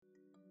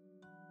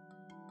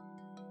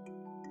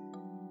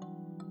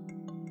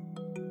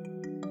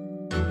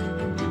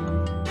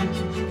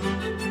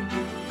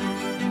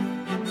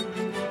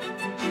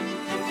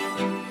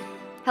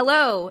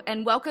Hello,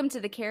 and welcome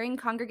to the Caring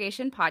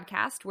Congregation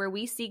podcast, where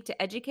we seek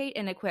to educate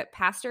and equip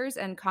pastors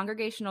and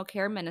congregational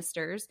care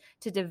ministers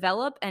to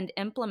develop and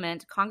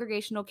implement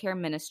congregational care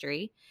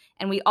ministry,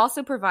 and we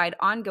also provide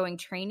ongoing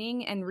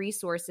training and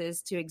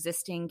resources to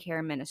existing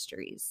care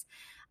ministries.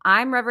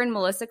 I'm Reverend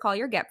Melissa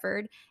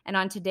Collier-Getford, and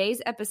on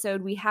today's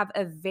episode, we have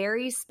a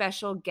very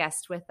special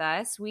guest with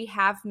us. We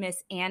have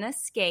Miss Anna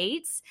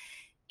Skates.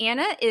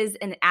 Anna is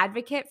an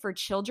advocate for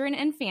children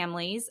and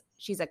families.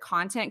 She's a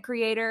content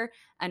creator,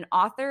 an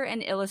author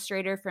and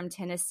illustrator from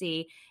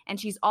Tennessee, and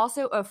she's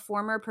also a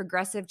former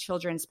progressive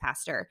children's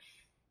pastor.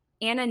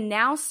 Anna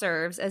now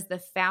serves as the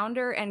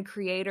founder and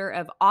creator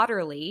of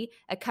Otterly,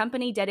 a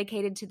company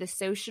dedicated to the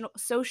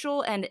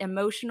social and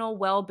emotional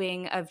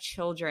well-being of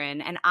children.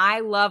 And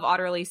I love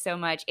Otterly so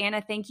much.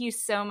 Anna, thank you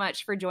so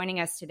much for joining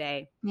us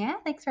today. Yeah,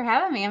 thanks for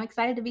having me. I'm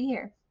excited to be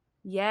here.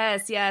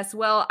 Yes.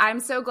 Well,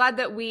 I'm so glad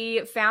that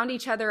we found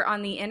each other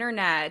on the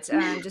internet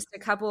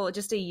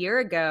just a year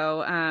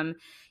ago.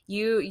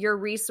 Your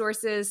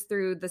resources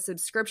through the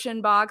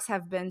subscription box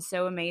have been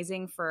so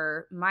amazing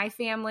for my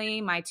family.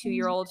 My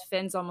 2-year-old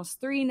Finn's almost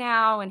 3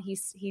 now, and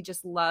he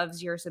just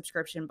loves your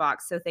subscription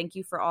box. So thank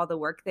you for all the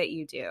work that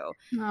you do.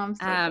 Oh, I'm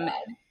so glad.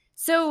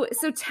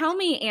 So tell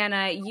me,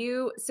 Anna,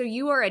 you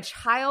are a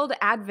child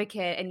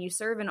advocate and you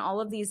serve in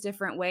all of these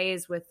different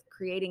ways with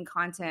creating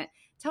content.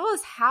 Tell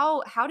us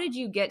how did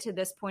you get to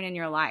this point in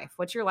your life?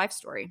 What's your life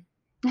story?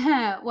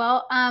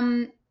 Well,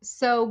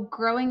 so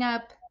growing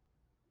up,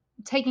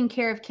 taking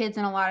care of kids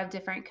in a lot of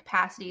different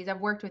capacities.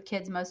 I've worked with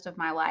kids most of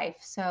my life.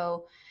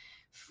 So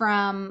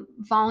from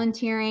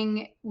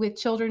volunteering with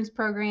children's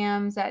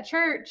programs at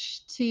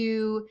church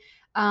to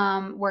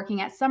working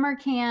at summer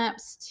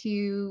camps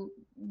to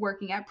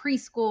working at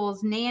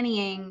preschools,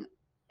 nannying,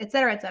 et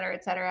cetera, et cetera,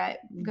 et cetera.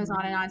 It goes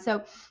on and on.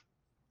 So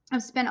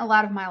I've spent a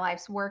lot of my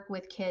life's work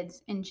with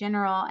kids in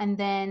general. And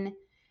then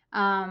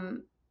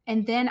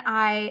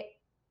I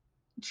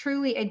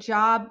truly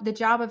the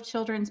job of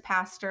children's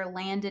pastor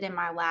landed in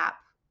my lap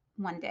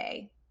one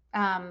day.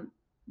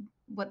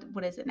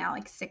 What is it now?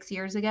 Like 6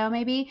 years ago,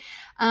 maybe.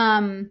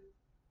 I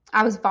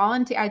was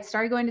I'd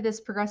started going to this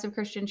progressive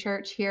Christian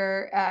church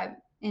here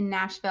in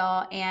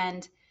Nashville,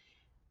 and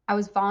I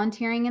was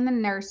volunteering in the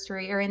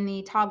nursery or in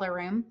the toddler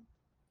room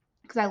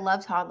because I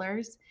love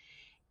toddlers.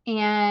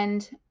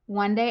 And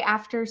one day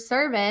after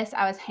service,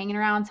 I was hanging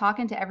around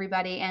talking to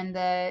everybody, and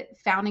the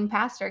founding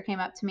pastor came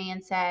up to me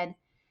and said,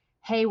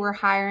 "Hey, we're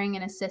hiring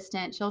an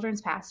assistant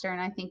children's pastor,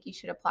 and I think you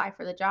should apply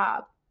for the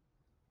job."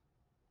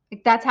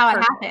 Like, that's how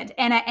it happened.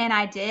 And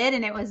I did,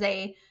 and it was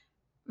a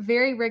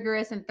very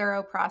rigorous and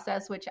thorough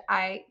process, which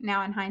I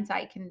now in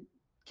hindsight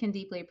can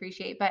deeply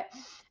appreciate. But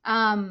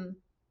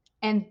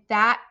and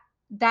that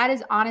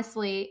is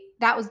honestly,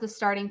 that was the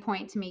starting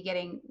point to me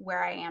getting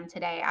where I am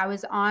today. I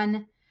was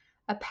on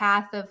a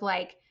path of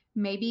like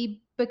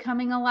maybe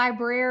becoming a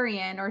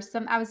librarian or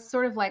I was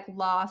sort of like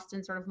lost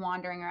and sort of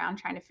wandering around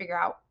trying to figure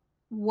out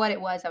what it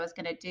was I was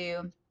going to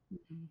do.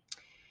 Mm-hmm.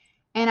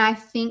 And I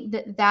think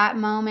that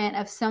moment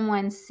of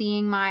someone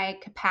seeing my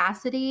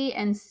capacity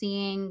and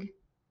seeing,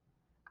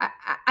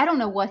 I don't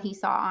know what he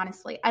saw,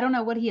 honestly. I don't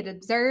know what he had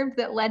observed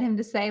that led him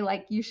to say,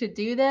 like, you should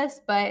do this.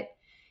 But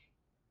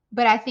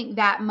I think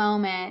that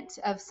moment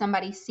of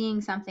somebody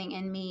seeing something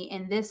in me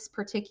in this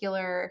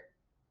particular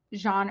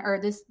genre or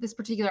this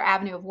particular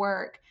avenue of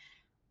work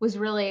was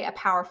really a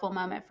powerful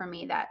moment for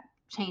me that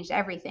changed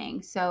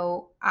everything.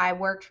 So I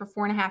worked for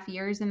 4.5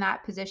 years in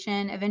that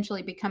position,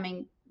 eventually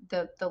becoming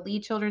the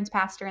lead children's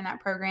pastor in that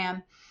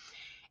program.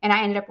 And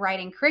I ended up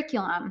writing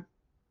curriculum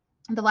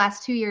the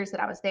last 2 years that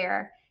I was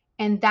there.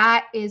 And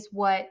that is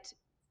what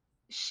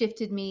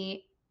shifted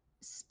me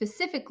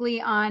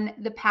specifically on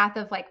the path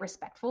of like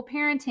respectful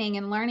parenting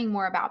and learning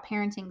more about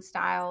parenting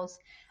styles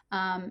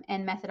and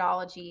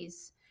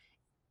methodologies.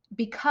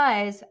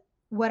 Because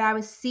what I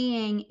was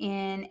seeing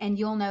and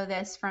you'll know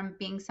this from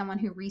being someone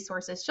who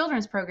resources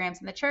children's programs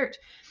in the church,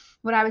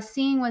 what I was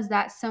seeing was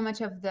that so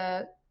much of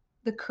the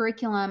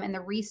curriculum and the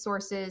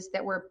resources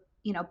that were,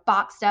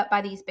 boxed up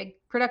by these big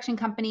production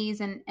companies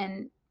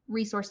and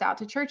resourced out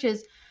to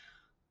churches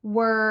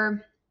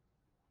were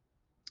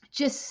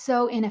just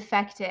so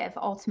ineffective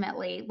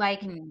ultimately.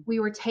 Like we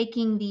were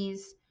taking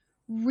these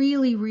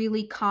really,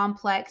 really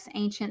complex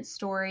ancient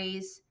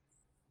stories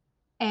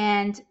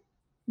and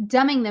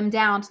dumbing them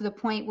down to the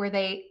point where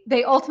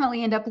they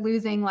ultimately end up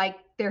losing like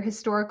their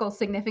historical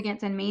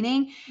significance and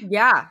meaning.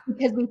 Yeah.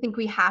 Because we think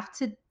we have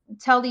to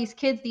tell these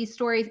kids these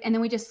stories, and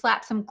then we just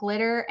slap some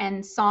glitter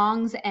and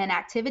songs and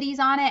activities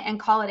on it and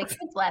call it a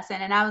kids lesson.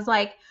 And I was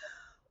like,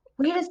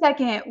 wait a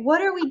second,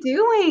 what are we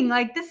doing?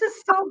 Like, this is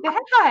so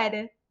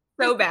bad.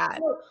 So bad.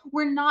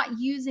 We're not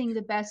using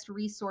the best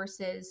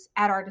resources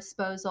at our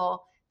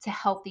disposal to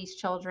help these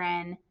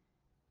children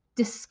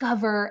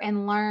discover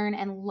and learn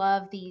and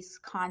love these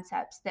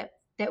concepts that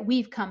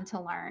we've come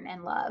to learn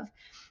and love.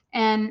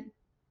 And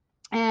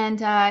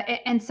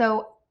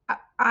so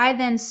I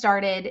then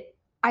started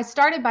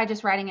by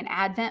just writing an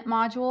Advent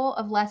module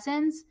of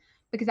lessons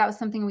because that was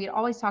something we had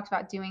always talked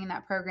about doing in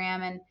that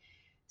program. And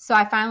so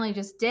I finally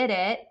just did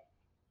it.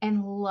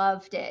 and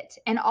loved it,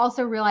 and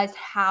also realized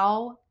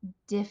how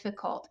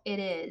difficult it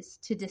is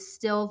to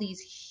distill these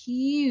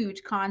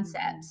huge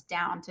concepts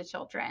down to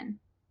children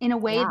in a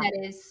way Yeah.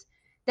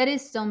 that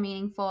is still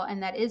meaningful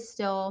and that is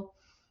still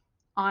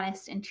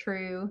honest and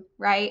true,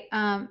 right?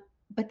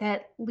 But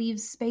that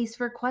leaves space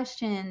for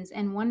questions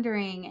and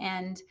wondering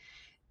and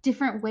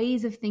different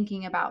ways of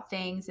thinking about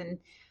things. And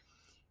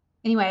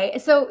anyway,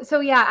 so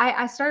yeah,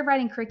 I started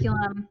writing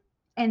curriculum,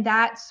 and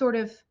that sort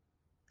of,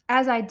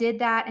 as I did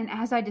that and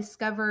as I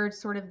discovered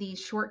sort of these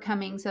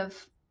shortcomings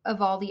of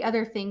all the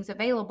other things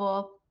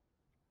available,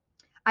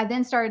 I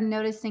then started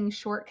noticing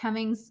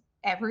shortcomings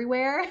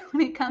everywhere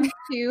when it comes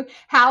to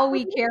how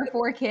we care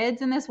for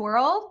kids in this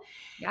world.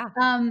 Yeah.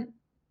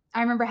 I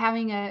remember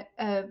having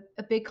a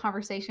big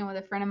conversation with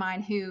a friend of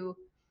mine who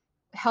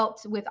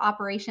helped with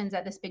operations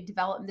at this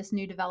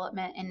new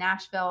development in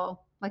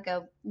Nashville, like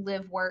a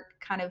live work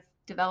kind of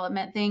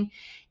development thing.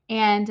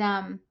 And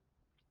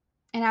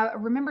I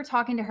remember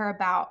talking to her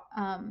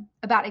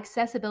about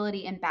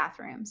accessibility in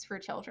bathrooms for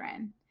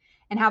children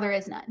and how there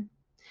is none,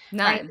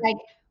 right? None. Like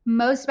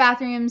most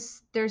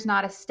bathrooms, there's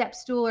not a step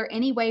stool or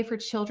any way for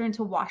children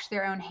to wash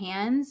their own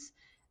hands.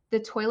 The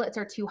toilets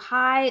are too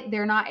high.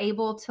 They're not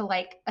able to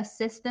like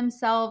assist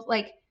themselves.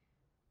 Like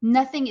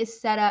nothing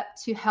is set up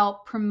to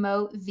help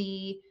promote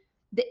the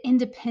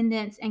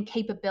independence and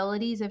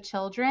capabilities of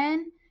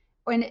children,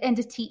 and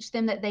to teach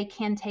them that they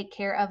can take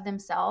care of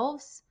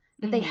themselves,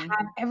 that they Mm-hmm.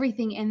 have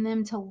everything in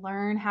them to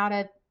learn how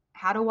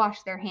to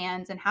wash their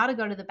hands and how to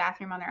go to the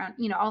bathroom on their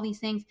own, all these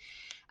things.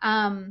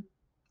 And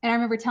I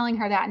remember telling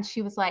her that, and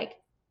she was like,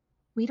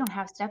 we don't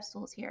have step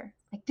stools here.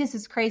 Like, this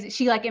is crazy.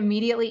 She like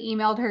immediately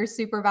emailed her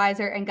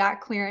supervisor and got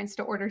clearance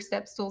to order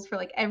step stools for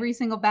like every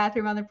single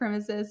bathroom on the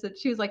premises. And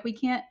she was like, we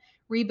can't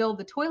rebuild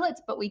the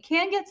toilets, but we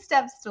can get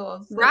step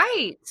stools. So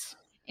Right.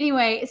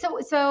 anyway,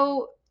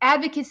 so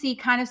advocacy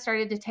kind of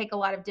started to take a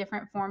lot of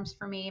different forms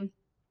for me.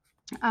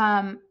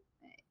 Um,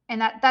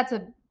 and that's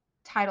a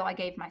title I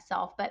gave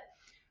myself,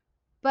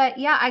 but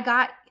yeah, I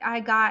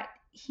got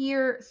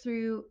here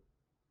through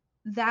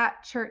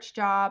that church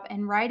job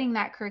and writing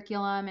that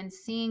curriculum and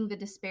seeing the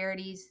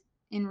disparities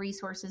in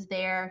resources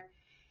there.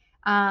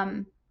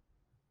 But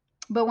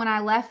when I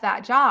left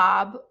that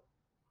job,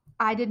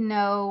 I didn't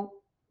know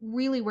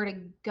really where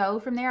to go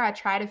from there. I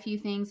tried a few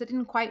things that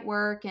didn't quite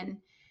work, and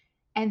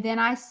then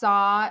I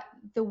saw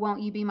the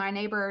Won't You Be My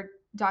Neighbor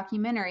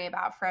documentary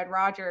about Fred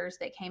Rogers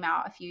that came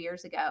out a few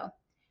years ago.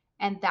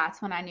 And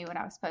that's when I knew what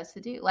I was supposed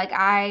to do. Like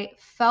I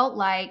felt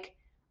like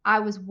I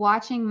was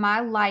watching my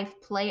life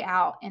play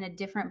out in a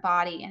different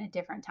body in a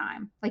different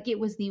time. Like it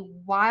was the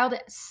wild,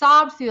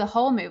 sobbed through the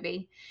whole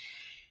movie.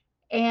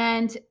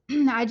 And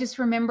I just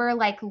remember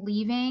like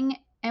leaving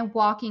and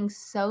walking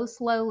so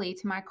slowly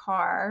to my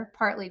car,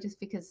 partly just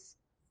because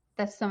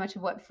that's so much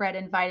of what Fred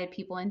invited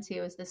people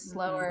into, is this Mm-hmm.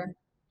 slower,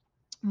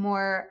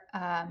 more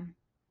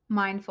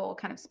mindful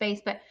kind of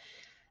space.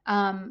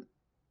 Um,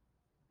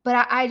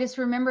 but I just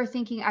remember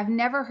thinking, I've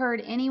never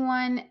heard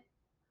anyone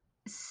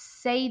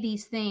say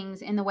these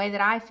things in the way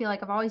that I feel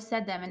like I've always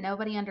said them and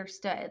nobody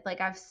understood. Like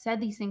I've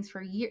said these things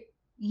for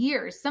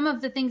years. Some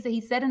of the things that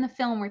he said in the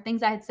film were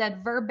things I had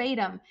said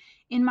verbatim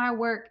in my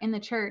work in the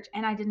church,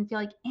 and I didn't feel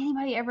like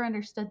anybody ever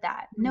understood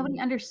that. Nobody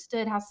Mm-hmm.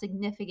 understood how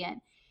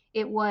significant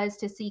it was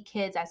to see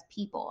kids as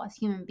people, as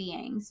human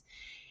beings.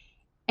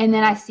 And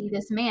then I Right. see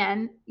this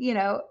man,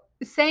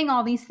 saying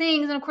all these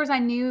things. And of course, I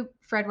knew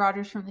Fred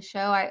Rogers from the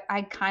show.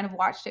 I kind of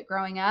watched it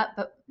growing up,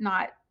 but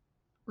not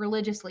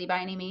religiously by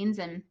any means.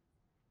 And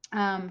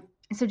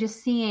so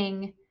just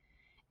seeing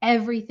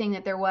everything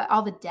that there was,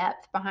 all the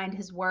depth behind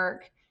his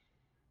work,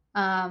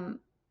 um,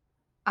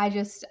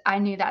 I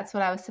knew that's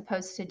what I was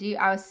supposed to do.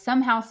 I was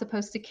somehow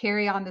supposed to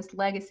carry on this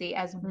legacy,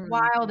 as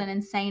wild Mm-hmm. and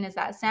insane as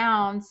that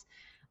sounds.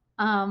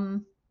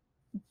 Um,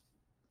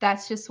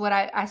 that's just what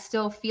I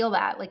still feel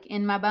that, like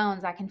in my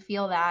bones, I can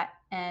feel that.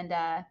 And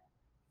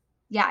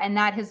yeah, and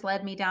that has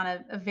led me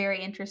down a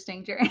very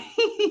interesting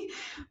journey.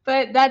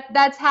 But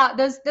that's how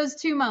those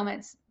two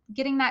moments,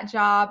 getting that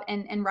job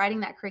and writing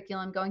that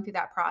curriculum, going through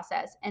that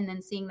process, and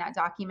then seeing that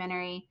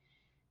documentary,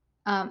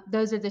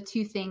 those are the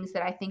two things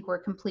that I think were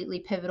completely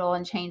pivotal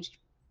and changed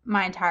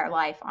my entire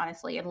life,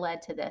 honestly, and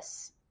led to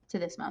this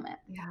moment.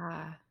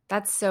 Yeah,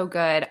 that's so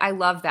good. I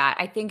love that.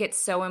 I think it's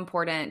so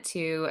important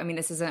to, I mean,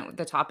 this isn't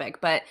the topic,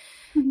 but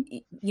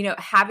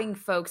having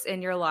folks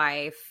in your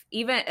life,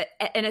 even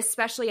and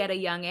especially at a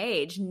young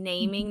age,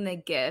 naming the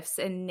gifts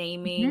and Mhm.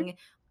 naming,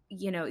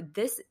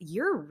 this,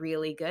 you're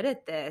really good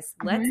at this.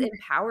 Let's Mhm.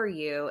 empower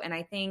you. And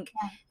I think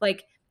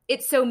like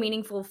it's so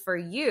meaningful for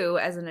you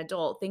as an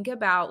adult. Think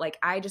about like,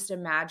 I just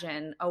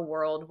imagine a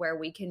world where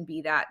we can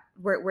be that,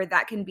 where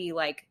that can be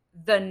like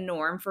the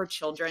norm for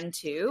children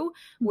too,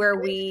 where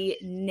we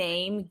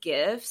name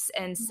gifts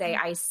and say,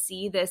 I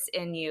see this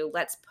in you.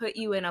 Let's put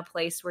you in a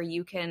place where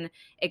you can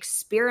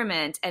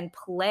experiment and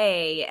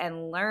play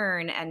and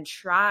learn and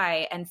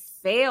try and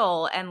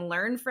fail and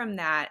learn from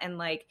that. And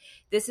like,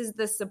 this is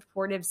the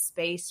supportive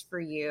space for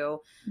you.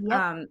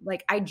 Yep.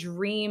 Like, I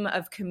dream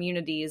of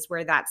communities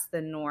where that's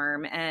the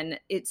norm. And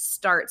it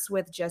starts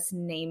with just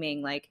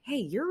naming, like, hey,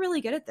 you're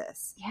really good at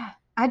this. Yeah.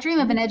 I dream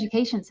of an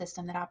education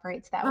system that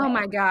operates that way. Oh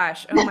my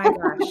gosh. Oh my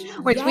gosh.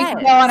 Which yes. we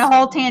could go on a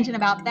whole tangent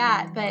about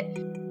that, but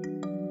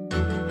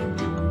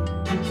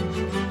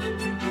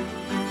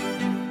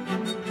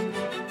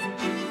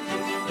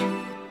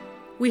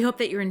we hope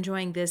that you're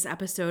enjoying this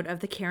episode of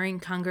The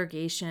Caring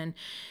Congregation.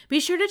 Be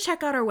sure to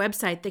check out our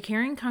website,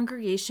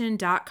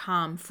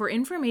 thecaringcongregation.com, for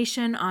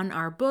information on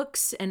our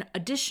books and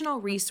additional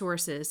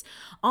resources.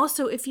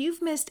 Also, if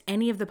you've missed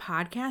any of the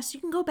podcasts, you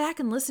can go back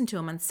and listen to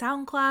them on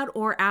SoundCloud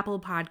or Apple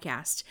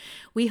Podcast.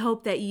 We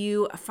hope that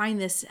you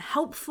find this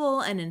helpful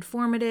and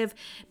informative.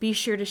 Be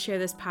sure to share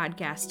this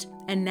podcast.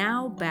 And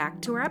now, back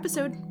to our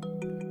episode.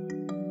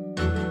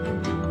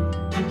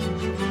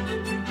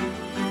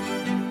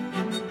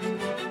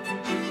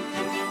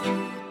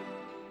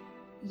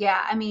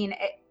 yeah, I mean,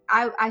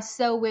 I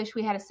so wish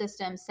we had a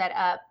system set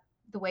up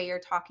the way you're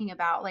talking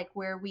about, like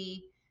where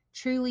we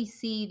truly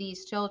see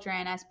these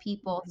children as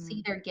people,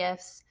 see their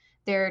gifts,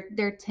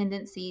 their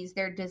tendencies,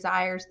 their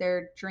desires,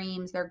 their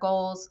dreams, their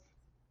goals,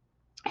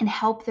 and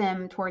help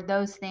them toward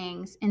those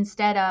things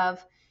instead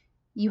of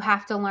you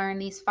have to learn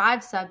these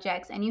 5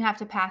 subjects and you have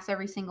to pass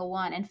every single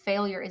one, and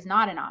failure is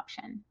not an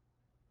option,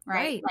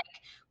 right?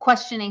 Like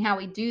questioning how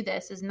we do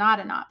this is not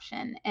an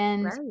option.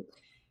 And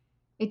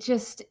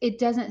it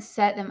doesn't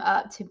set them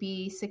up to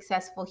be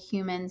successful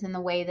humans in the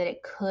way that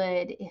it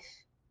could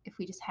if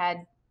we just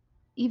had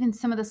even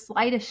some of the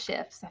slightest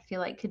shifts. I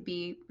feel like could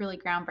be really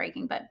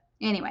groundbreaking. But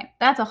anyway,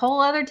 that's a whole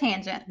other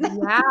tangent.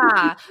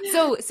 Yeah.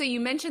 So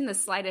you mentioned the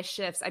slightest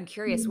shifts. I'm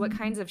curious, what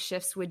kinds of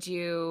shifts would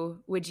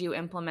you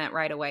implement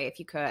right away if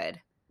you could?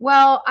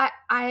 Well,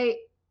 I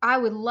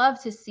would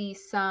love to see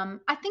some.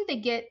 I think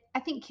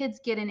kids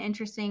get an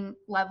interesting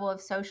level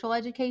of social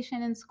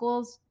education in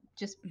schools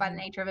just by the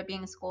nature of it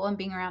being a school and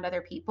being around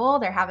other people.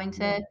 They're having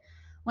to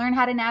learn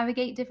how to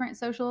navigate different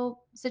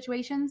social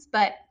situations.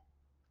 But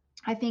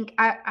I think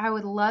I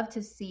would love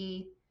to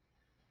see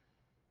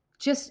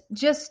just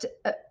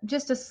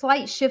a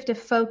slight shift of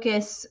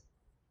focus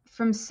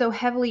from so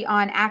heavily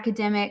on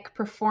academic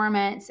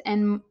performance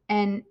and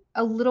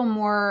a little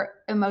more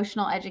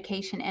emotional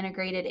education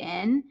integrated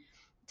in.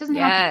 It doesn't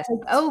have to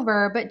take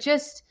over, but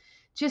just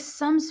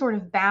some sort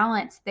of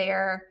balance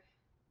there.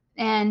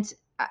 And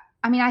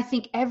I mean, I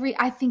think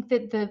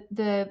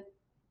that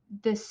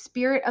the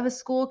spirit of a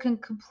school can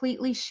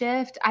completely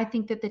shift. I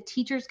think that the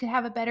teachers could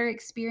have a better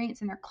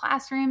experience in their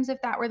classrooms if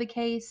that were the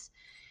case.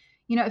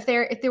 You know, if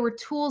there were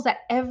tools at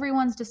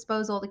everyone's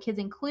disposal, the kids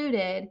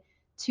included,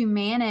 to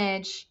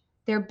manage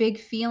their big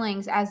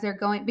feelings as they're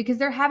going, because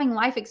they're having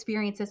life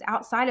experiences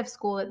outside of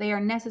school that they are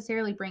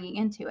necessarily bringing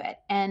into it.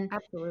 And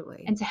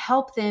absolutely. And to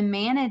help them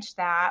manage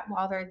that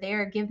while they're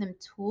there, give them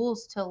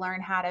tools to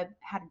learn how to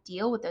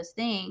deal with those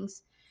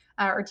things,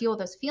 or deal with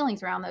those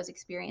feelings around those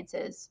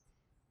experiences,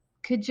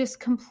 could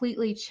just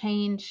completely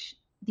change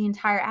the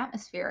entire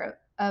atmosphere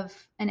of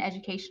an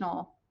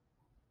educational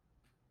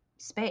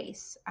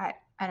space. I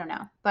don't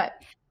know, but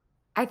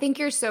I think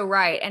you're so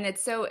right. And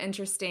it's so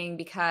interesting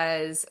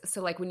because,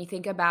 so like when you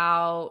think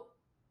about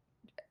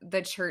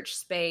the church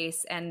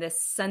space and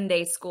this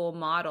Sunday school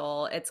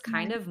model, it's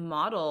kind of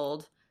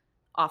modeled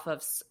off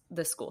of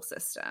the school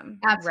system.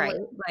 Absolutely.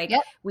 Right?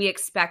 Like we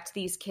expect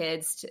these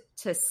kids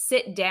to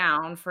sit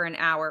down for an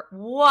hour.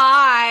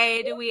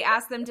 Why do we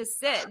ask them to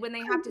sit when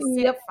they have to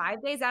sit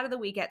 5 days out of the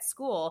week at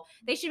school?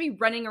 They should be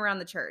running around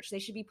the church. They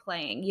should be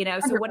playing, you know?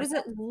 So 100%. What does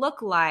it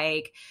look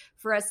like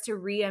for us to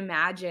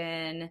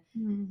reimagine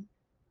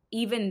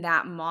even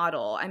that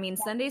model? I mean,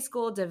 Sunday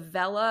school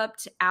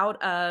developed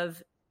out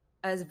of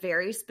a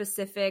very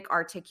specific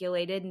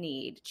articulated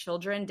need.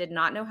 Children did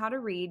not know how to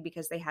read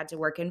because they had to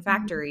work in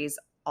factories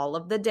all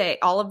of the day,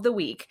 all of the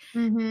week.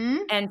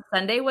 And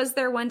Sunday was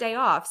their one day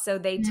off. So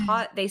they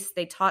taught,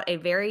 they taught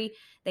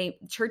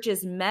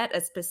churches met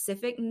a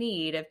specific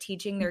need of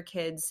teaching their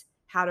kids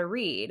how to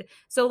read.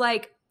 So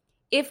like,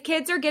 if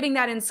kids are getting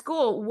that in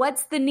school,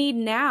 what's the need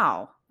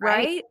now?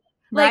 Right?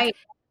 Like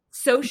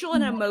social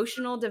and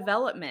emotional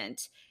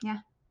development. Yeah.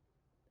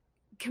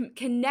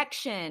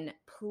 Connection,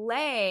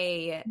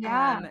 play,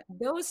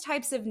 those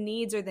types of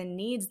needs are the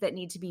needs that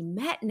need to be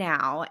met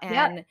now.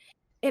 And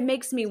it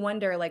makes me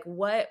wonder, like,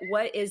 what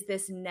is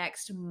this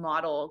next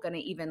model going to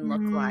even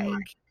look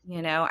like?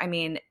 You know, I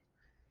mean,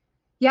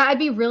 yeah, it'd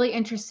be really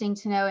interesting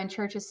to know in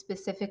churches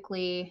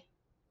specifically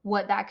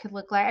what that could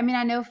look like. I mean,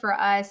 I know for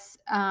us,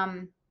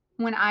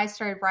 when I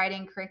started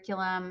writing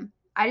curriculum,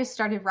 I just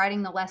started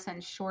writing the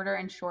lessons shorter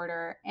and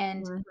shorter.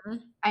 And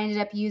I ended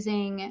up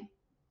using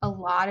a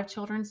lot of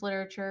children's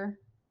literature,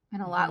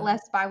 and a lot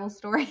less Bible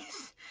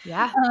stories.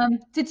 Yeah.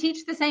 To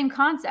teach the same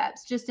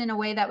concepts, just in a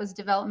way that was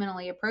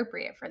developmentally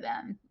appropriate for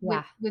them,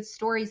 Yeah. with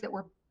stories that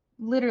were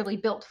literally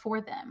built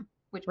for them,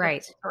 which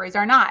Right. biblical stories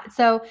are not.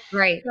 So,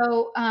 Right.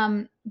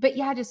 but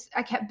yeah,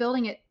 I kept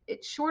building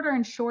it shorter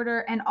and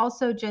shorter, and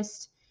also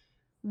just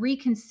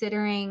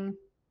reconsidering.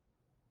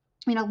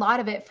 I mean, a lot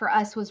of it for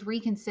us was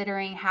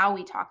reconsidering how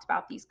we talked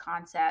about these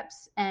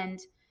concepts, and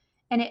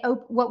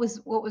what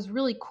was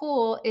really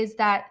cool is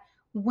that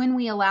when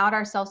we allowed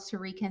ourselves to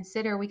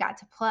reconsider, we got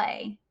to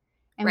play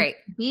and Right.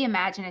 we be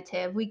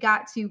imaginative. We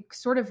got to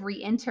sort of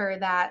re-enter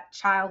that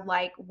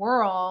childlike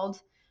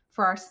world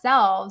for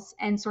ourselves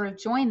and sort of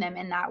join them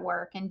in that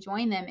work and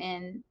join them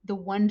in the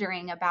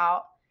wondering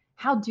about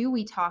how do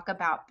we talk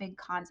about big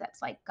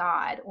concepts like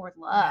God or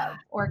love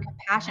or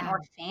compassion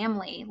or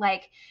family.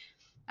 Like,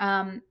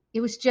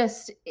 it was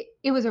just,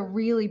 it was a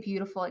really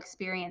beautiful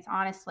experience,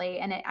 honestly.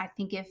 And I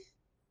think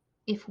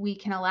if we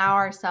can allow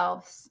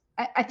ourselves,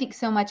 I think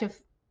so much of,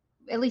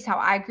 at least how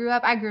I grew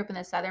up in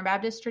the Southern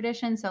Baptist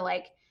tradition. So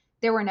like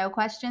there were no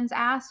questions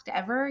asked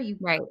ever.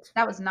 Right.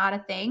 That was not a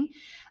thing.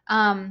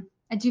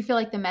 I do feel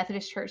like the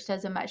Methodist Church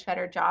does a much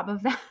better job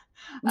of that.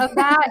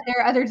 There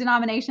are other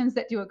denominations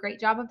that do a great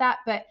job of that.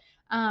 But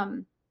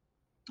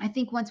I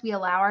think once we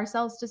allow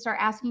ourselves to start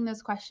asking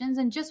those questions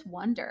and just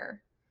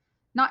wonder,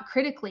 not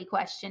critically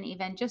question,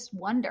 even just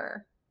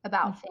wonder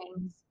about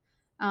things,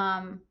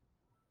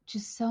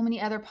 just so many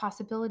other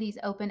possibilities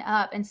open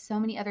up and so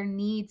many other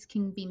needs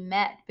can be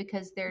met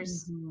because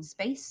there's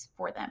space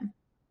for them.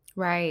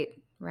 Right.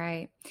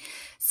 Right.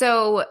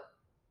 So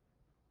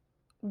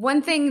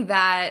one thing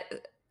that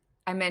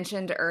I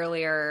mentioned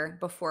earlier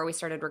before we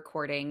started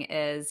recording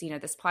is,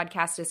 this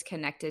podcast is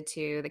connected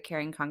to the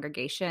Caring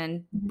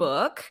Congregation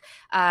book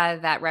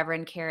that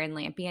Reverend Karen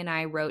Lampe and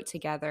I wrote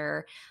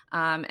together.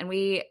 And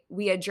we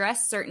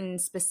address certain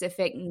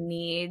specific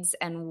needs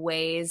and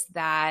ways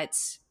that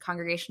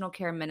congregational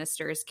care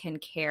ministers can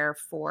care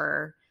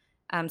for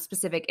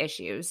specific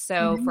issues.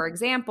 So, for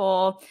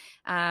example,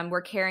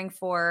 we're caring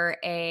for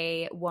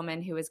a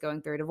woman who is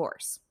going through a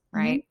divorce,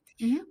 right?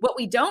 What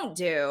we don't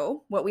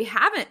do, what we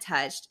haven't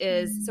touched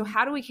is, so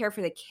how do we care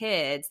for the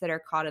kids that are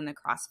caught in the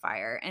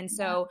crossfire? And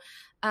so,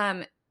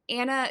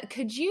 Anna,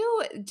 could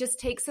you just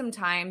take some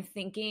time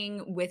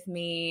thinking with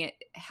me,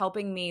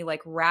 helping me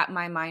like wrap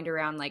my mind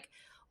around like,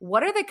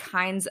 what are the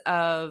kinds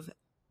of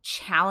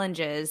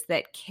challenges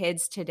that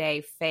kids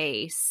today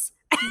face?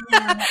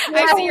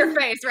 I see your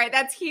face, right?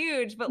 That's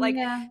huge. But like,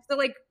 so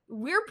like,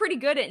 we're pretty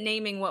good at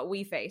naming what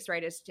we face,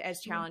 right? As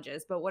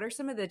challenges, but what are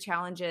some of the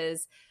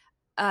challenges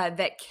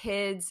that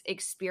kids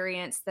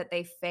experience that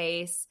they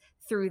face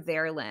through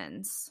their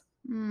lens?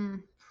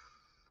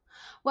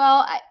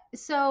 Well,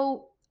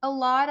 so a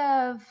lot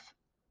of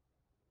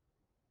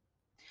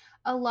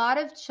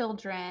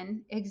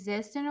children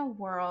exist in a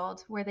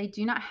world where they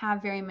do not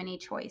have very many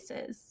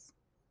choices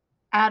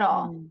at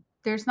all.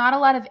 There's not a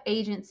lot of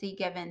agency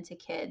given to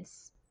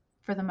kids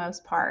for the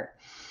most part.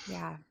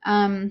 Yeah.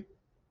 And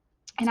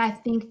I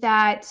think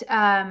that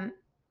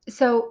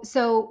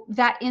so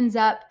that ends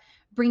up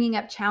bringing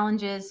up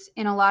challenges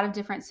in a lot of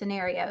different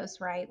scenarios,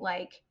 right?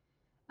 Like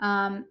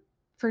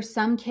for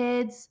some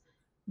kids,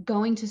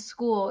 going to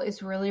school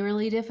is really,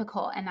 really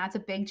difficult, and that's a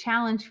big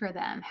challenge for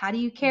them. How do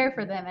you care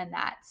for them in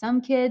that?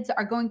 Some kids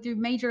are going through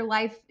major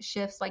life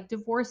shifts like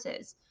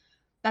divorces.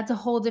 That's a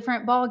whole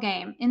different ball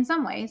game in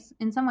some ways.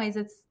 In some ways,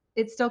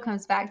 it still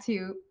comes back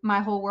to my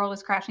whole world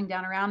is crashing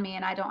down around me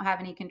and I don't have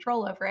any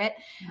control over it.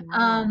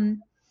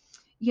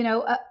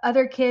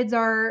 Other kids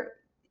are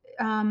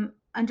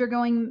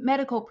undergoing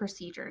medical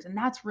procedures, and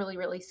that's really,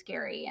 really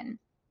scary.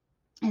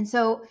 And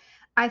so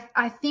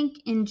I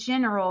think in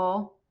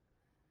general,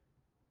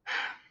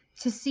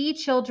 to see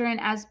children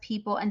as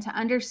people and to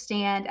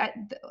understand,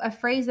 a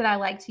phrase that I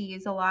like to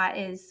use a lot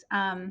is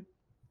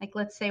like,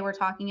 let's say we're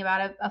talking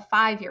about a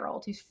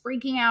 5-year-old who's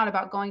freaking out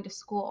about going to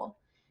school.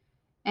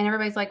 And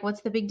everybody's like,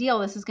 what's the big deal?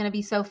 This is going to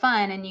be so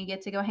fun. And you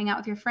get to go hang out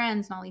with your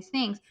friends and all these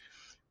things.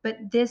 But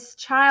this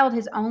child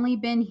has only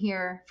been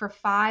here for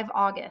 5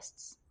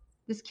 Augusts.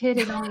 This kid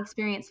has only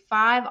experienced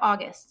 5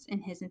 Augusts in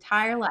his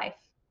entire life.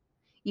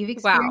 You've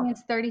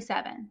experienced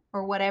 37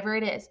 or whatever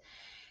it is.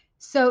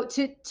 So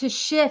to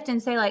shift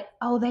and say like,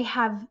 oh, they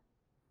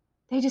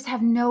just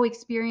have no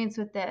experience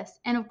with this.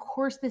 And of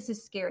course this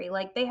is scary.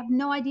 Like they have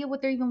no idea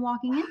what they're even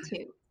walking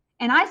into.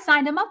 And I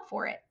signed them up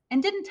for it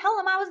and didn't tell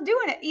them I was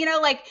doing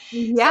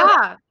it,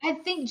 So I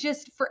think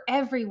just for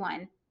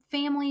everyone,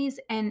 families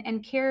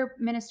and care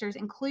ministers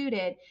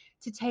included,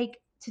 to take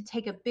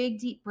a big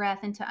deep breath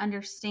and to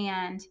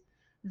understand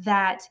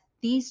that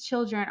these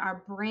children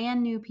are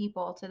brand new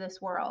people to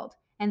this world,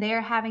 and they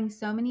are having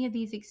so many of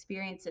these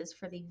experiences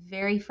for the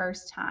very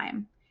first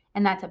time.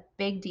 And that's a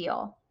big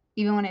deal.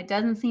 Even when it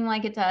doesn't seem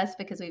like it to us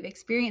because we've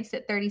experienced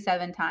it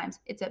 37 times,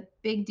 it's a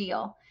big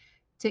deal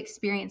to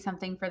experience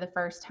something for the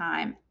first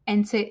time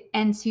and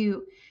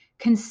to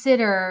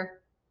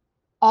consider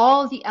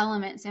all the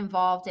elements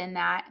involved in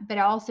that, but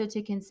also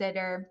to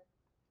consider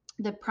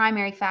the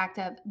primary fact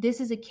of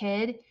this is a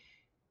kid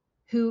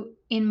who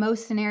in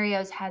most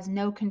scenarios has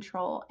no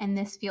control. And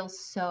this feels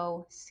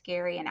so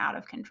scary and out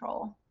of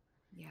control.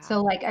 Yeah.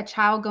 So like a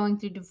child going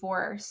through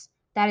divorce,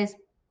 that is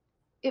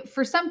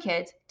for some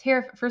kids,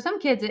 for some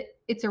kids,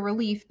 it's a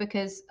relief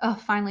because, oh,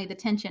 finally the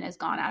tension is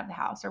gone out of the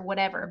house or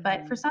whatever.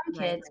 But for some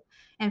kids,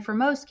 and for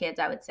most kids,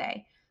 I would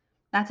say,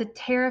 that's a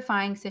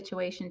terrifying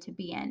situation to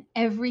be in.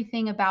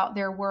 Everything about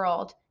their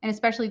world, and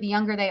especially the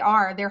younger they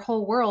are, their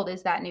whole world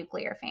is that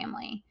nuclear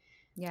family.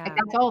 Yeah. Like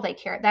that's all they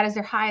care. That is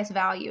their highest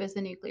value, is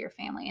the nuclear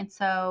family. And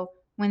so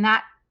when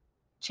that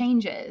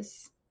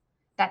changes,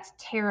 that's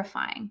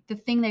terrifying. The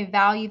thing they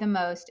value the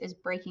most is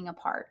breaking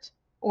apart,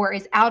 or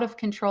is out of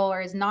control,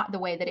 or is not the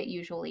way that it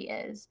usually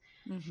is.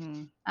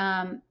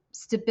 Mm-hmm.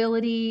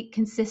 Stability,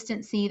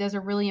 consistency, those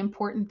are really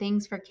important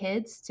things for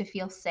kids to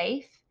feel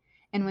safe.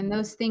 And when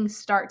those things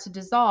start to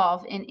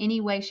dissolve in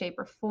any way, shape,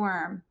 or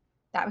form,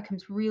 that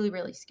becomes really,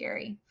 really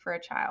scary for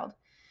a child.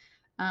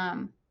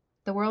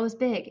 The world is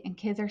big and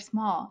kids are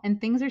small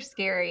and things are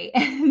scary.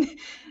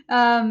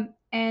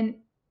 And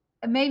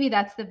maybe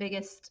that's the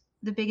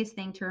biggest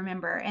thing to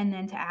remember. And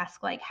then to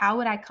ask, like, how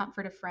would I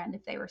comfort a friend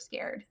if they were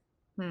scared?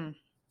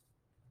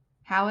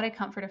 How would I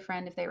comfort a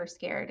friend if they were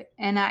scared?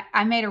 And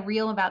I made a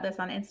reel about this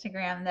on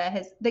Instagram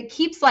that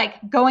keeps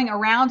like going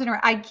around, and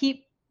I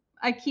keep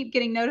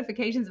getting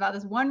notifications about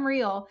this one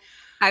reel.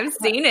 I've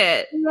seen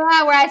it.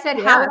 Yeah, where I said,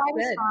 how would I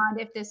respond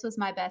if this was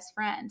my best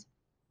friend?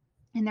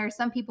 And there are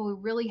some people who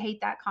really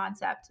hate that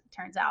concept, it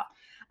turns out.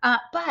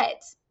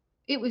 But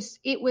it was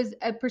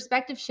a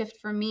perspective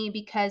shift for me,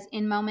 because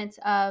in moments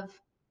of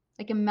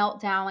like a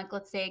meltdown, like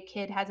let's say a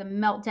kid has a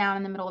meltdown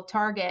in the middle of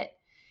Target,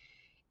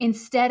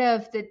 instead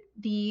of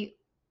the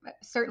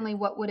certainly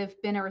what would have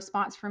been a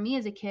response for me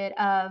as a kid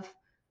of,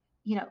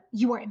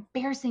 you are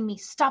embarrassing me.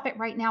 Stop it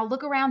right now.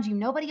 Look around you.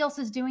 Nobody else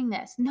is doing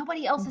this.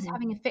 Nobody else is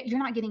having a fit. You're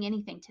not getting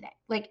anything today.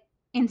 Like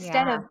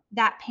instead of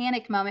that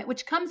panic moment,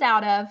 which comes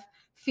out of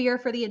fear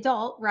for the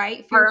adult,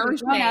 right? Fear for the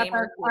grown-up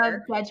of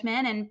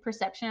judgment and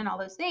perception and all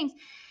those things.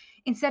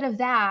 Instead of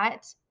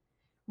that,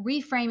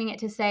 reframing it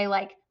to say,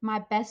 like,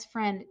 my best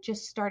friend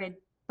just started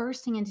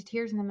bursting into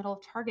tears in the middle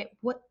of Target.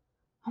 What?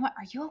 Oh my,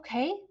 are you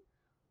okay?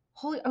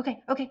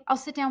 Okay. I'll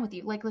sit down with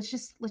you. Like, let's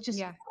just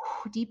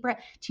deep breath.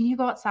 Do you need to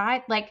go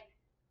outside? Like,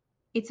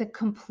 it's a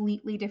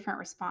completely different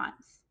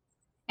response.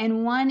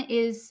 And one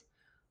is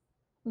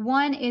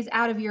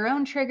out of your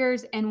own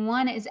triggers, and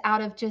one is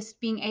out of just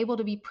being able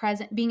to be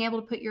present, being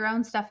able to put your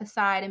own stuff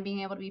aside and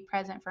being able to be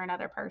present for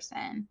another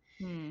person.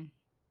 And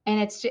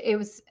it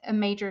was a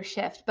major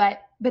shift.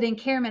 But in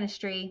care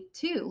ministry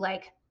too,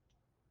 like,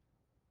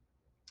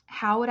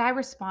 how would I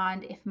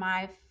respond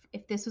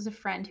if this was a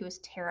friend who was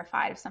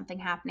terrified of something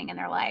happening in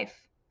their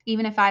life,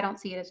 even if I don't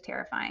see it as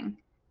terrifying?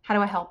 How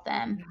do I help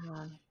them?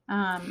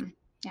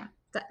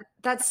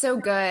 That's so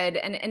good.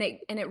 And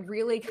it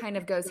really kind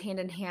of goes hand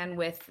in hand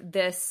with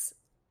this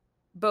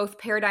both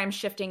paradigm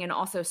shifting and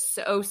also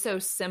so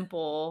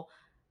simple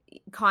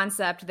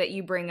concept that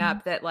you bring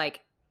up, that like,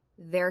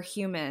 they're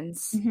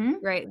humans,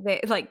 right?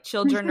 They, like,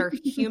 children are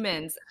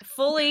humans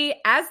fully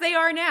as they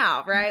are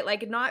now, right?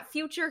 Like, not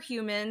future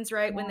humans,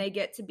 right? When they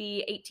get to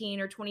be 18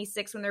 or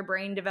 26, when their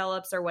brain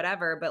develops or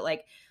whatever, but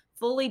like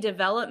fully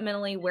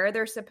developmentally where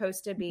they're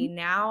supposed to be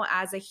now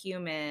as a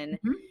human.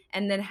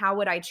 And then how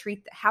should I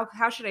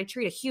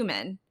treat a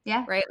human?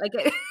 Yeah. Right. Like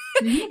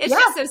it's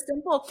just so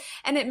simple.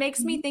 And it makes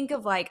me think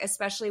of, like,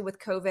 especially with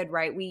COVID,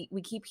 right? We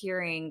keep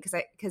hearing,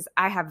 because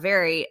I have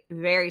very,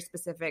 very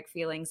specific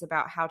feelings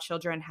about how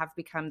children have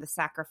become the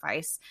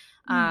sacrifice.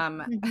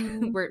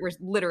 We're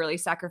literally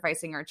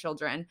sacrificing our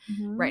children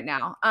right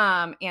now,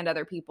 and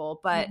other people.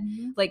 But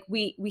like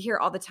we hear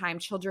all the time,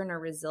 children are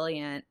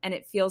resilient, and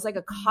it feels like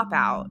a cop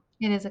out.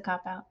 It is a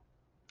cop out.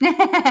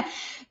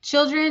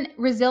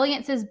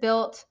 Resilience is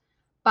built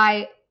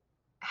by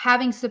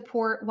having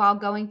support while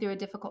going through a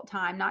difficult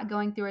time, not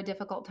going through a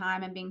difficult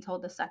time and being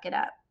told to suck it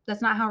up.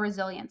 That's not how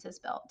resilience is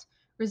built.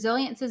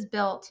 Resilience is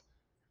not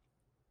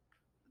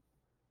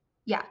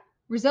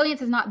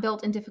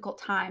built in difficult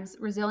times.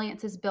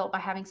 Resilience is built by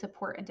having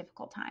support in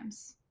difficult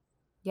times.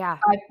 Yeah.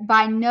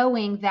 By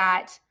knowing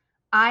that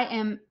I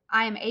am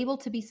able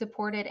to be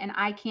supported, and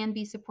I can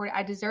be supported.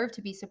 I deserve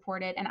to be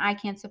supported, and I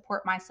can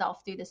support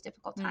myself through this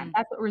difficult time.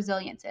 That's what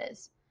resilience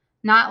is.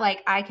 Not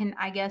like, I can,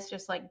 I guess,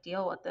 just like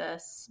deal with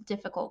this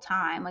difficult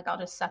time. Like, I'll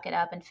just suck it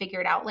up and figure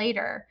it out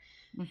later.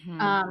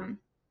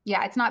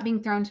 It's not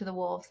being thrown to the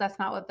wolves. That's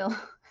not what builds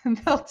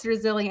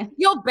resilience.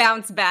 You'll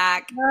bounce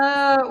back.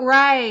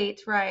 Right.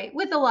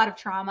 With a lot of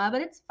trauma,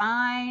 but it's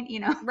fine,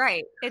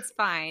 Right. It's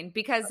fine,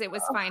 because it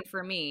was fine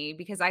for me,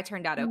 because I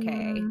turned out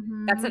okay.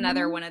 That's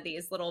another one of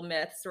these little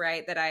myths,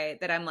 right?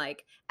 That I'm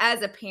like,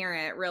 as a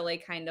parent, really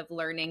kind of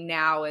learning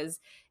now is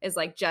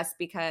like, just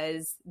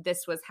because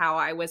this was how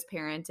I was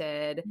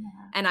parented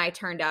and I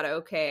turned out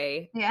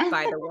okay.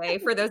 By the way,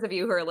 for those of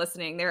you who are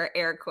listening, there are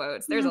air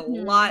quotes. There's a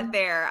lot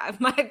there.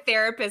 My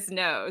therapist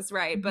knows,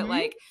 right? But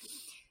like,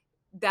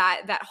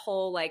 that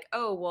whole like,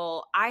 oh,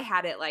 well, I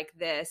had it like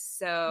this,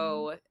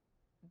 so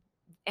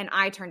and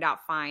I turned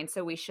out fine,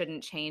 so we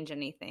shouldn't change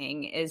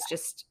anything, is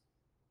just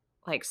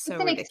like so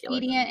It's an ridiculous.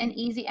 expedient and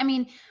easy. I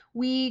mean,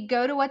 we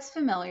go to what's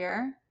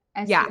familiar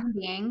as Yeah. human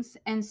beings,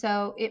 and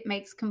so it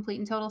makes complete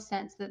and total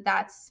sense that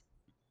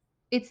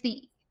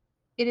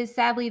it is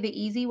sadly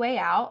the easy way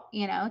out,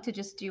 you know, to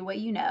just do what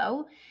you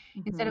know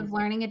instead Mhm. of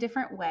learning a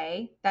different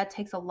way. That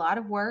takes a lot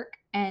of work,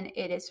 and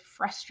it is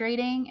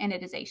frustrating, and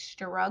it is a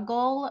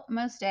struggle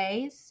most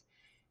days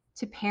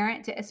to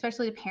parent,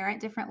 especially to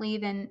parent differently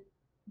than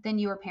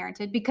you were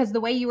parented, because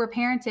the way you were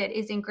parented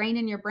is ingrained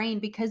in your brain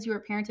because you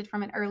were parented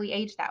from an early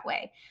age that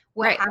way.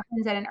 What Right.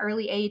 happens at an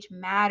early age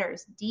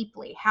matters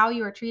deeply. How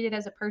you are treated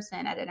as a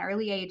person at an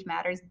early age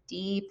matters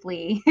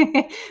deeply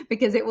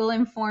because it will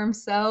inform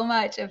so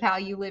much of how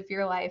you live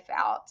your life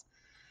out.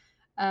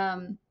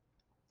 Um,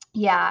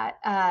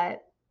 yeah.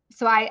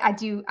 So I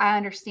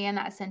understand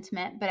that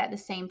sentiment, but at the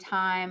same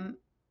time,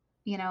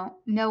 you know,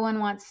 no one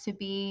wants to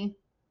be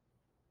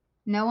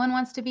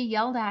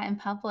yelled at in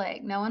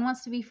public. No one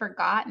wants to be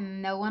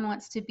forgotten. No one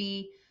wants to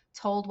be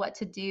told what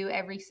to do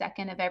every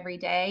second of every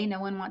day. No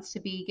one wants to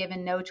be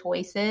given no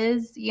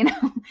choices. You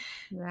know,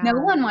 no Yeah.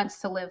 one wants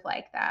to live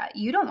like that.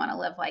 You don't want to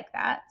live like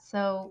that.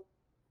 So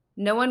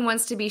No one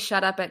wants to be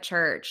shut up at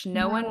church. No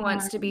no one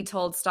wants to be one.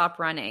 told stop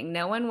running.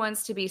 No one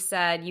wants to be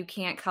said you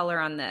can't color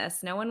on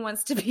this. No one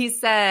wants to be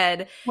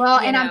said,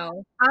 Well, you and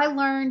know. I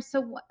learned,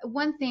 so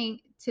one thing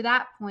to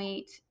that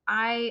point,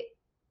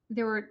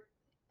 there were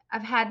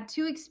I've had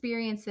two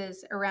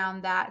experiences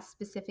around that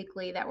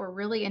specifically that were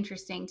really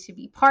interesting to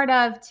be part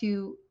of,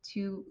 to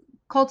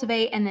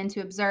cultivate, and then to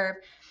observe.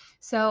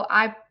 So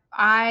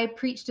I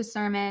preached a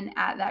sermon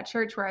at that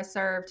church where I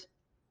served,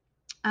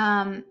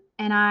 and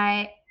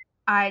I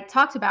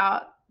talked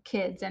about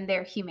kids and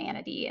their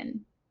humanity and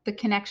the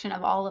connection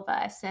of all of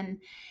us,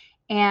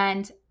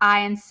 and I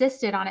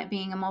insisted on it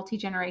being a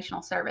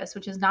multi-generational service,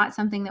 which is not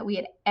something that we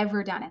had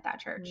ever done at that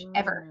church,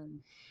 ever.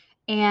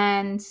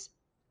 And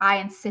I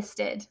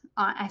insisted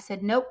on, I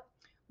said, nope,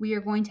 we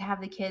are going to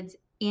have the kids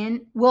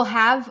in. We'll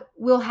have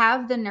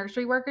the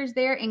nursery workers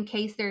there in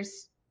case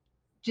there's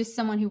just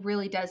someone who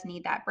really does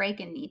need that break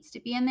and needs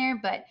to be in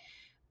there. But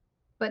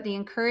the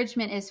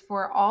encouragement is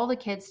for all the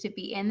kids to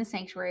be in the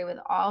sanctuary with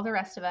all the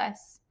rest of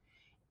us.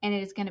 And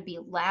it is going to be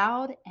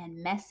loud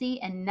and messy,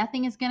 and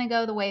nothing is going to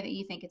go the way that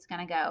you think it's going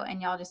to go.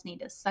 And y'all just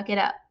need to suck it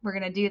up. We're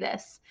going to do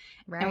this.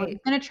 And we're Right.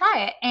 just going to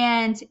try it.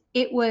 And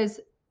it was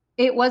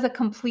a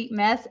complete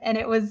mess, and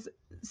it was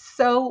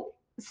so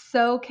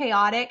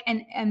chaotic,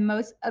 and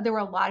there were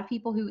a lot of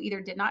people who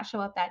either did not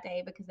show up that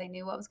day because they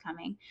knew what was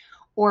coming,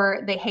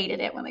 or they hated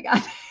it when they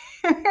got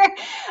there.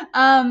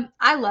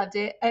 I loved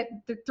it.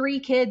 The three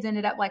kids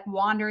ended up like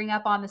wandering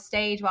up on the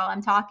stage while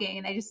I'm talking,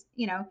 and they just,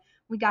 you know,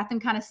 we got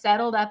them kind of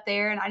settled up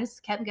there, and I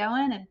just kept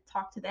going and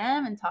talked to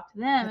them and talked to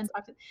them and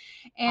talked to,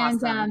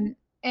 and Awesome.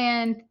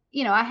 and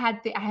you know, I had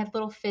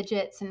little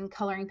fidgets and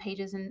coloring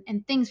pages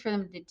and things for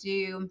them to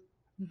do,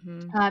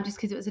 just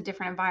because it was a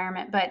different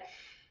environment.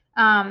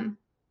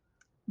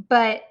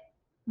 But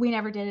we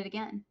never did it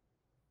again.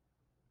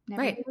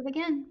 Never Right. did it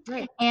again.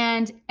 Right.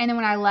 And then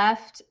when I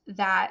left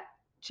that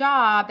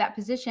job, that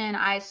position,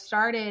 I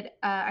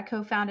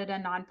co-founded a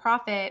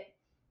nonprofit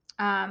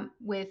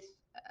with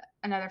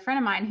another friend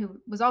of mine who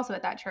was also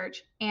at that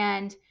church.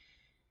 And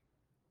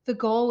the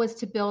goal was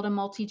to build a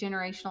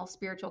multi-generational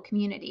spiritual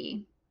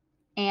community.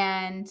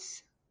 And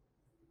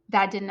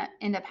that didn't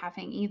end up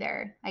happening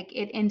either. Like,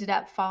 it ended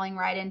up falling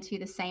right into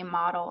the same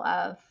model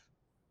of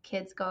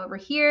kids go over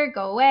here,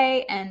 go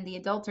away, and the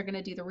adults are going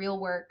to do the real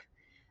work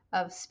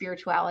of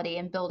spirituality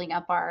and building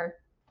up our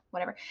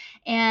whatever.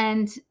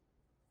 And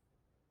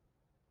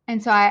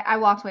so I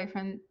walked away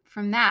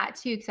from that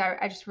too, because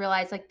I just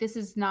realized, like, this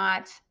is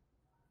not,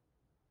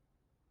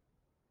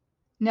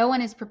 no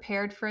one is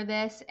prepared for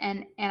this,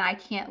 and I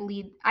can't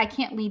lead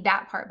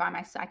that part by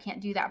myself. I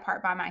can't do that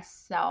part by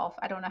myself.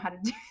 I don't know how to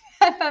do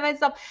that by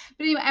myself.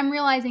 But anyway, I'm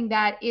realizing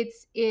that it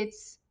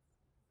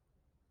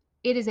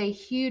is a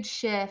huge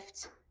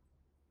shift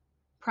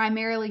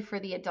primarily for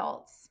the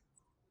adults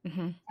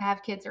to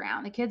have kids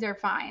around. The kids are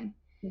fine.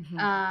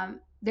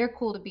 They're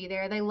cool to be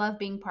there. They love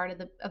being part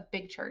of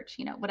big church,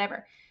 you know,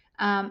 whatever.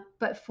 And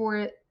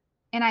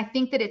I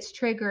think that it's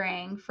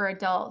triggering for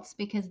adults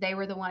because they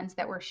were the ones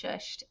that were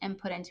shushed and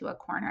put into a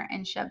corner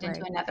and shoved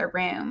into another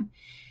room.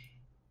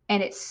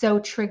 And it's so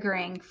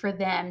triggering for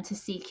them to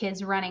see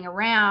kids running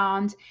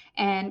around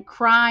and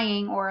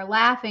crying or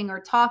laughing or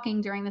talking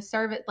during the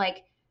service.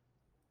 Like,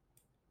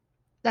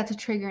 that's a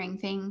triggering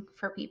thing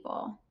for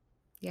people.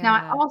 Yeah. Now,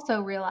 I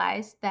also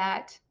realize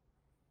that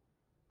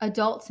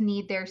adults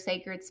need their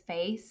sacred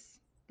space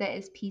that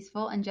is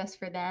peaceful and just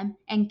for them,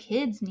 and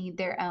kids need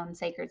their own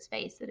sacred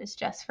space that is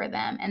just for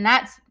them. And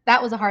that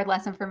was a hard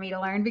lesson for me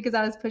to learn, because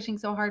I was pushing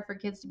so hard for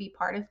kids to be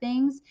part of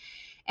things.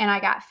 And I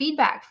got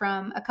feedback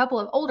from a couple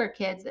of older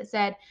kids that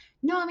said,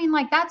 no, I mean,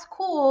 like, that's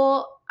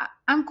cool.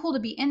 I'm cool to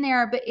be in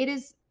there, but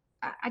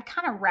I'd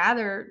kind of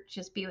rather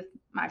just be with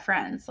my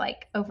friends,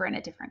 like over in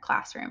a different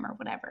classroom or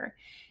whatever.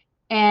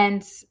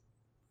 And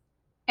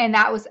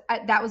that was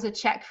a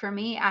check for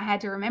me. I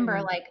had to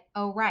remember, like,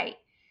 oh, right,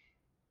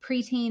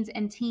 preteens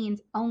and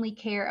teens only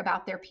care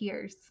about their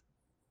peers.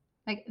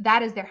 Like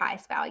that is their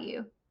highest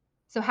value.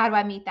 So how do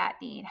I meet that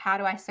need? How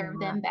do I serve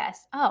them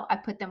best? Oh, I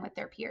put them with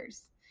their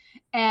peers.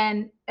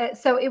 And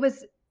so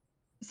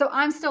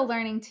I'm still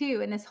learning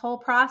too in this whole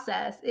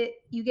process.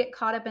 You get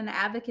caught up in the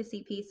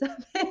advocacy piece of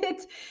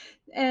it,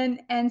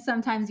 and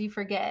sometimes you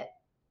forget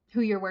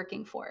who you're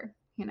working for,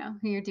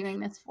 who you're doing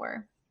this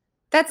for.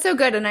 That's so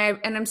good, and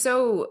I'm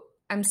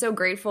so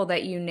grateful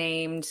that you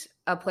named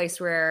a place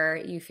where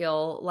you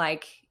feel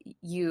like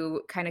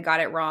you kind of got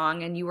it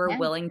wrong and you were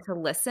willing to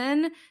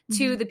listen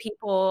to the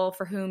people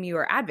for whom you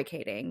are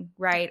advocating,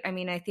 right? I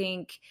mean, I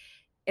think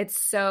it's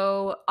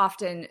so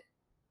often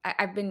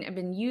I've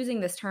been using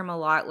this term a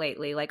lot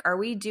lately. Like, are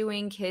we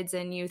doing kids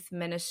and youth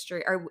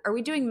ministry? Are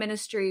we doing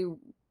ministry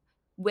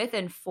with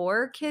and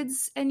for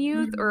kids and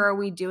youth, or are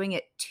we doing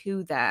it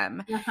to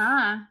them?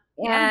 Yeah.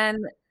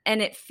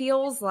 And it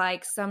feels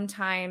like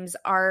sometimes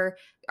our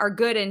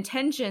good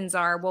intentions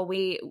are, well,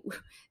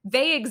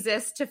 they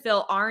exist to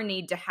fill our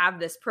need to have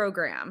this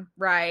program,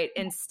 right?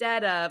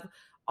 Instead of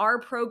our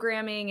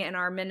programming and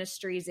our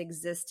ministries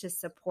exist to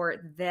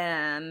support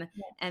them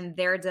and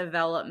their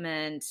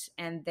development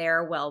and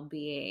their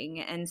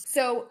well-being. And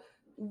so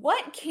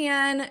what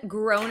can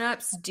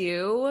grown-ups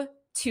do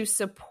to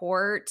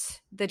support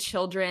the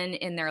children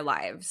in their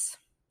lives?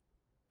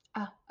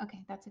 Oh,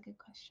 okay. That's a good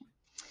question.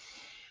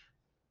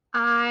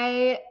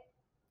 I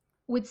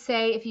would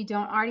say if you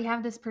don't already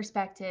have this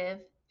perspective,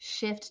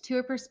 shift to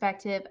a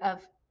perspective of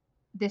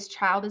this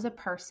child is a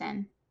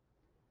person.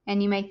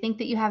 And you may think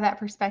that you have that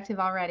perspective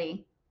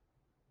already.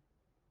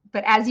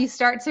 But as you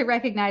start to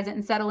recognize it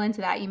and settle into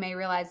that, you may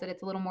realize that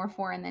it's a little more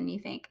foreign than you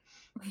think.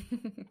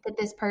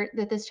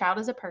 that this child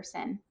is a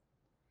person,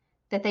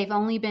 that they've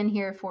only been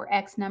here for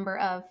X number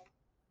of,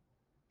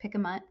 pick a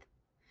month.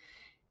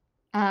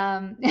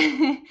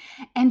 And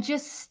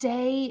just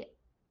stay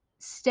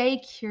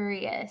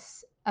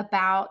curious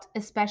about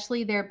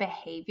especially their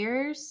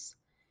behaviors.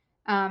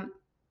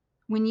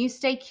 When you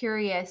stay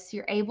curious,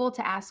 you're able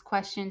to ask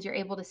questions. You're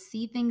able to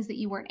see things that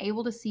you weren't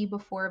able to see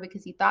before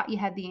because you thought you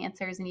had the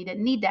answers and you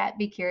didn't need that.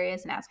 Be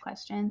curious and ask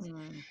questions.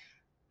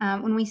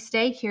 When we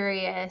stay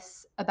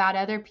curious about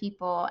other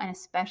people and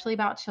especially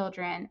about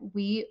children,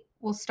 we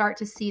will start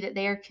to see that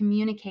they are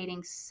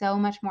communicating so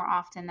much more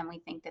often than we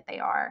think that they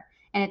are.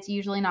 And it's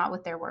usually not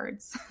with their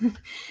words.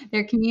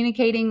 They're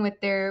communicating with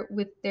their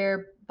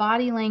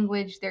body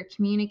language. They're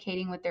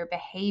communicating with their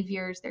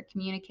behaviors. They're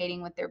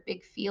communicating with their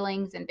big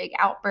feelings and big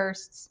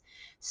outbursts.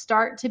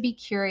 Start to be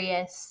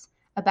curious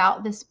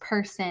about this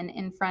person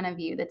in front of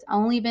you that's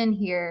only been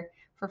here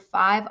for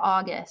 5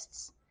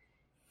 Augusts,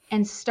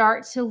 and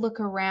start to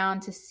look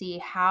around to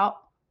see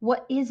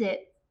what is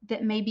it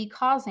that may be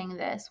causing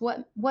this?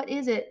 What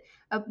is it?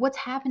 What's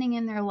happening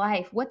in their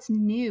life? What's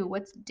new?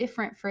 What's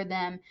different for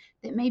them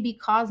that may be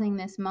causing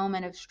this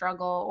moment of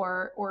struggle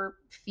or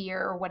fear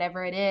or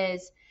whatever it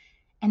is?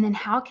 And then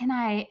how can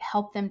I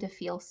help them to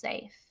feel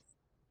safe?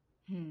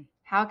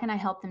 How can I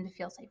help them to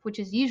feel safe? Which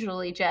is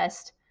usually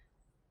just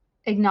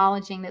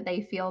acknowledging that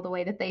they feel the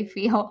way that they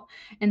feel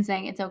and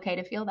saying it's okay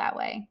to feel that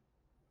way.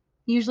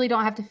 You usually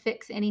don't have to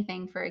fix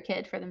anything for a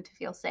kid for them to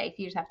feel safe.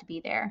 You just have to be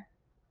there.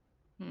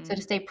 So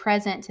to stay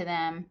present to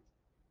them,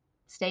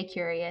 stay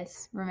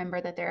curious,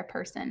 remember that they're a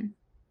person.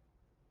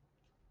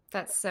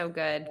 That's so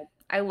good.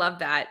 I love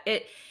that.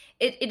 It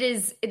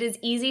is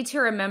easy to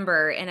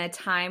remember in a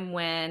time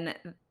when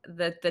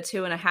the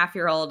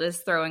 2.5-year-old is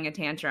throwing a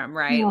tantrum,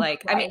 right?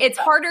 I mean, it's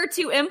harder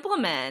to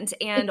implement,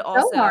 and it's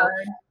also so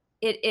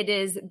it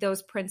is,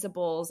 those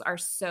principles are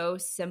so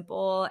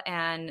simple,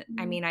 and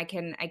I mean, I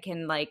can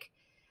like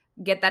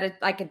get that,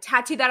 I could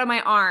tattoo that on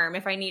my arm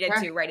if I needed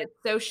to, right? It's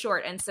so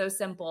short and so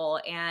simple,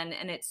 and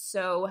it's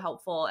so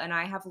helpful. And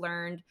I have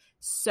learned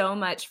so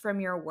much from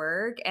your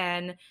work,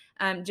 and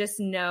just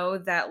know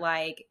that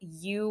like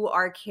you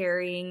are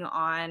carrying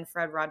on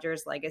Fred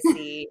Rogers'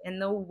 legacy in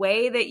the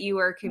way that you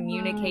are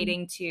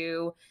communicating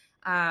to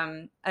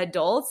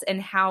adults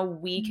and how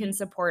we can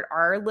support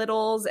our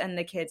littles and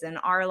the kids in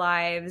our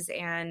lives.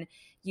 And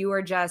you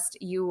are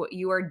just,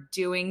 you are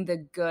doing the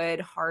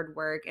good, hard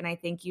work. And I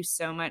thank you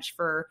so much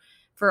for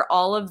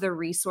all of the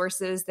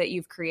resources that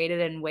you've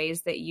created and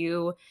ways that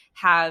you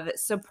have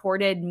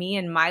supported me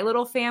and my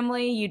little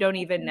family. You don't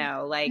even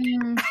know, like,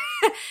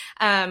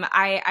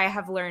 I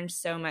have learned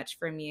so much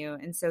from you.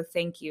 And so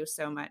thank you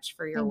so much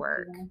for your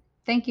work.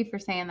 Thank you for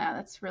saying that.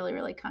 That's really,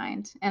 really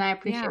kind. And I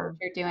appreciate what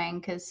you're doing,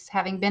 because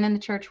having been in the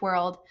church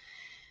world,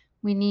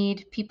 we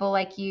need people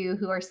like you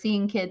who are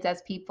seeing kids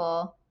as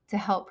people to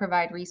help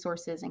provide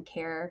resources and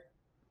care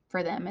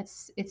for them.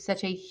 It's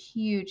such a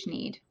huge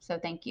need. So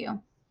thank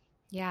you.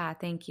 Yeah,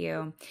 thank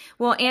you.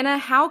 Well, Anna,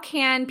 how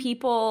can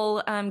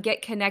people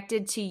get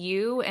connected to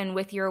you and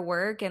with your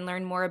work and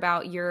learn more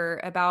about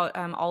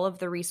all of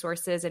the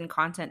resources and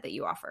content that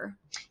you offer?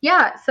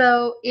 Yeah,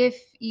 so if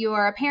you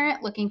are a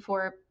parent looking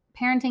for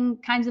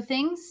parenting kinds of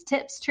things,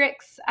 tips,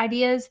 tricks,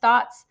 ideas,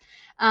 thoughts,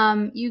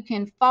 you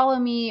can follow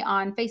me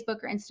on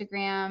Facebook or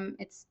Instagram.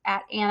 It's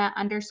at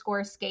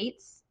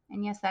Anna_Skates.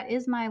 And yes, that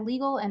is my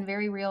legal and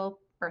very real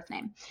birth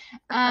name.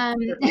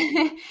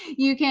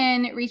 You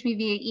can reach me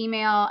via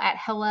email at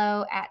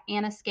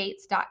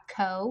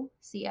hello@annaskates.co.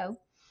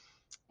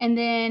 And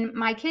then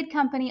my kid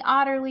company,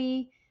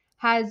 Otterly,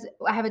 I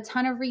have a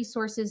ton of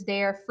resources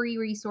there, free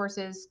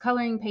resources,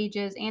 coloring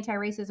pages,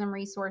 anti-racism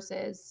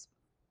resources,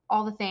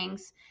 all the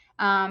things,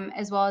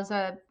 as well as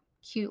a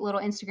cute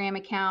little Instagram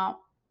account,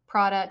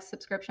 products,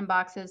 subscription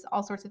boxes,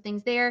 all sorts of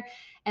things there.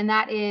 And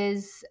that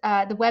is,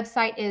 the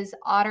website is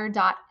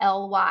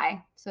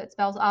otter.ly. So it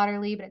spells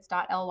Otterly, but it's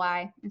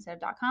 .ly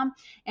instead of .com.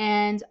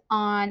 And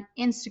on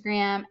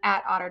Instagram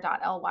at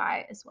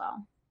otter.ly as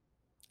well.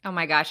 Oh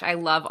my gosh, I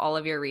love all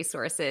of your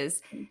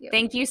resources.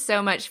 Thank you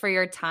so much for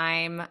your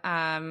time.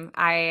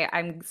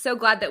 I'm so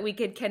glad that we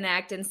could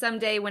connect. And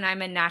someday when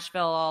I'm in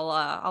Nashville,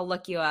 I'll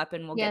look you up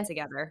and we'll get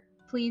together.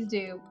 Please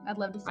do. I'd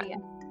love to see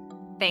you.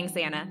 Thanks,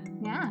 Anna.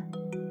 Yeah.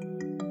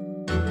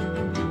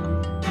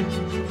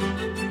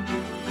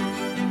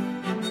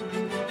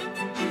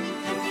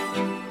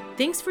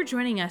 Thanks for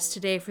joining us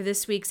today for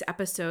this week's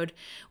episode.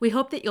 We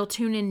hope that you'll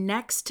tune in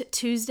next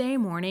Tuesday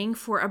morning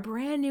for a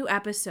brand new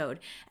episode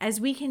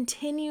as we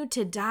continue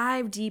to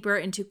dive deeper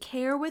into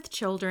care with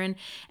children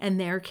and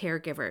their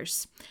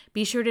caregivers.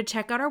 Be sure to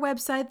check out our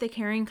website,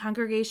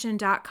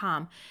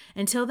 thecaringcongregation.com.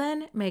 Until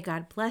then, may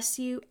God bless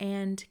you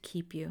and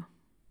keep you.